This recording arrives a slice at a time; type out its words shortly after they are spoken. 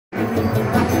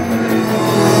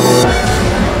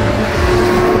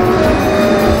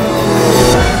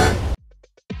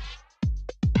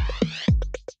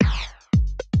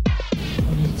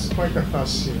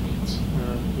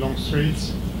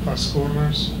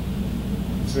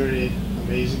it's very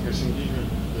amazing. I think even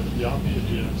the uphill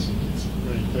here, I think it's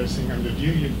very interesting. And the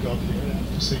view you've got here, I have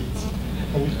to say,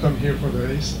 I would come here for the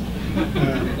race.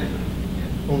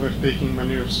 Overtaking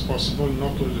maneuvers possible,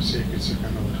 not all the circuits you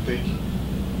can overtake.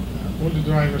 All the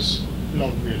drivers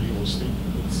love really Austin.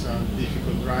 It's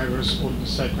difficult drivers, all the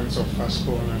sequence of fast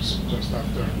corners just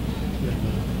after the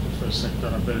first sector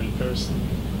are very interesting.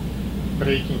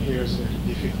 Braking here is very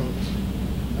difficult.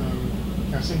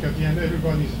 I think at the end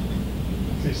everybody's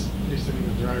at least listening to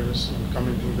the drivers and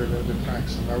commenting the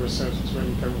tracks, and ourselves as well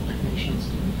in terms of technicians.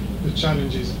 The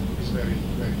challenge is very,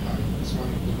 very high. It's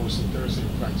one of the most interesting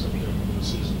tracks of the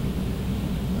season.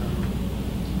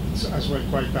 It's as well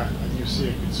quite a new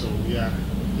circuit, so we are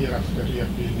year after year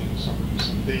building some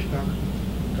data,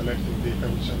 collecting data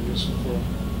which are useful for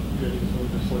really for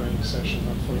the following session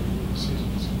and following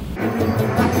seasons.